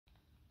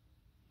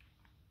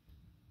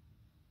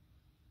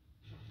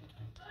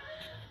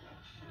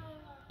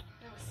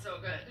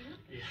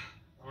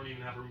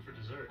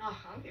dessert. Oh,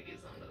 I'll give you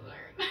some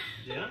dessert.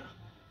 Yeah?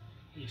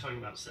 You talking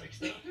about sex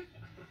stuff?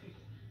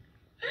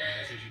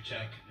 That's what you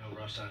check. No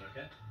rush sign,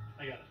 okay?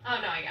 I got it. Oh,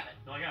 no, I got it.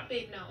 No, I got it.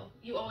 Babe, no.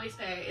 You always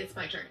pay. It's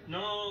my turn.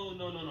 No.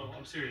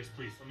 I'm serious.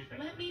 Please, let me pay.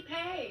 Let me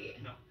pay.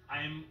 No,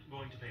 I am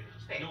going to pay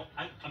this. Pay. No,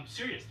 I'm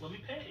serious. Let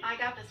me pay. I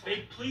got this one.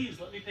 Babe, please,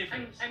 let me pay for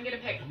this. I'm gonna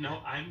pay. No,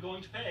 I'm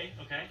going to pay,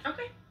 okay?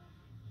 Okay.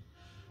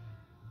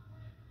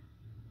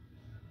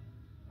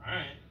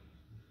 Alright.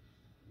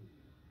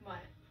 What?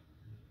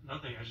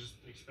 Nothing. I just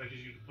expected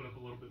you to put up a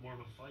little bit more of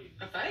a fight.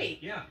 A fight?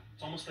 Yeah.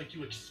 It's almost like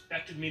you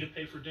expected me to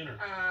pay for dinner.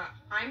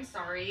 I'm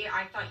sorry.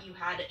 I thought you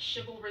had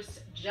chivalrous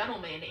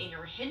gentleman in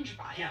your Hinge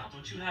bio. Yeah,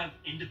 don't you have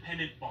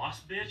independent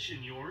boss bitch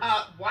in yours?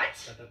 What?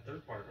 Got that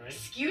third part, right?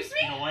 Excuse me?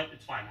 You know what?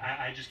 It's fine.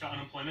 I just got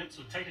unemployment,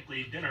 so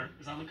technically dinner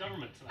is on the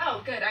government tonight.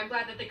 Oh, good. I'm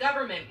glad that the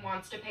government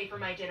wants to pay for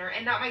my dinner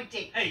and not my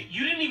date. Hey,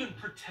 you didn't even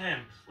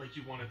pretend like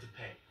you wanted to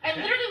pay. I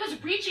okay? literally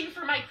was reaching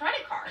for my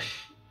credit card.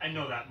 I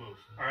know that move.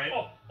 All right.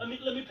 Oh, let me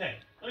pay.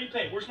 Let me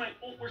pay. Where's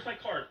my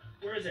card?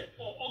 Where is it?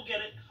 Oh, I'll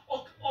get it.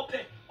 I'll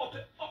pay.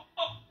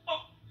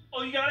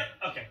 Oh, you got it?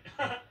 Okay.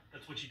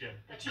 That's what you did.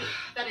 That's you.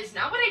 That is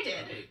not what I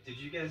did. Hey, did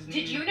you guys need...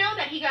 Did you know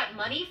that he got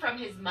money from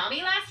his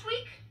mommy last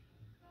week?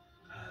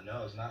 No,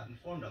 I was not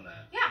informed on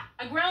that. Yeah,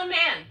 a grown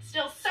man,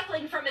 still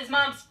suckling from his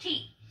mom's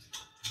teat.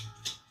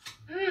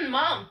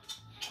 Mom,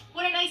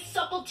 what a nice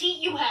supple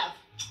teat you have.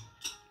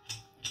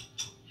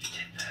 You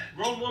did that.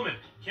 Grown woman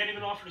can't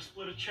even offer to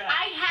split a check.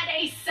 I had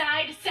a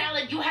side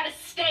salad, you had a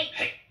steak.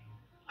 Hey,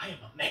 I am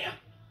a man.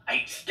 I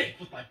eat steak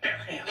with my bare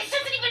hands. This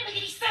doesn't even make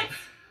any sense.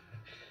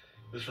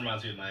 This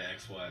reminds me of my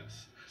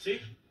ex-wives. See?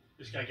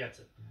 This guy gets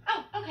it.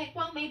 Oh, okay,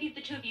 well, maybe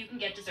the two of you can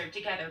get dessert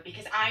together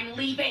because I'm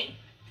leaving.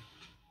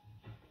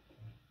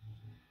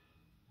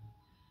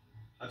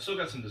 I've still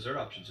got some dessert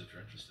options if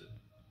you're interested.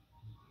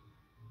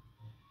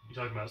 You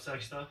talking about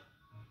sex stuff?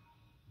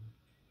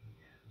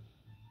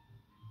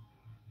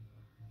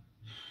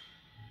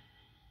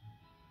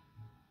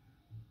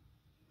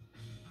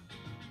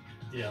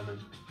 Yeah, I'm in.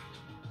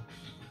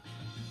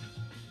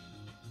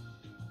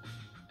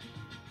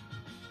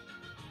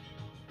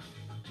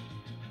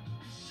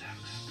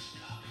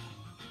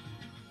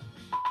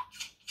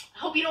 I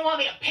hope you don't want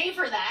me to pay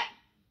for that.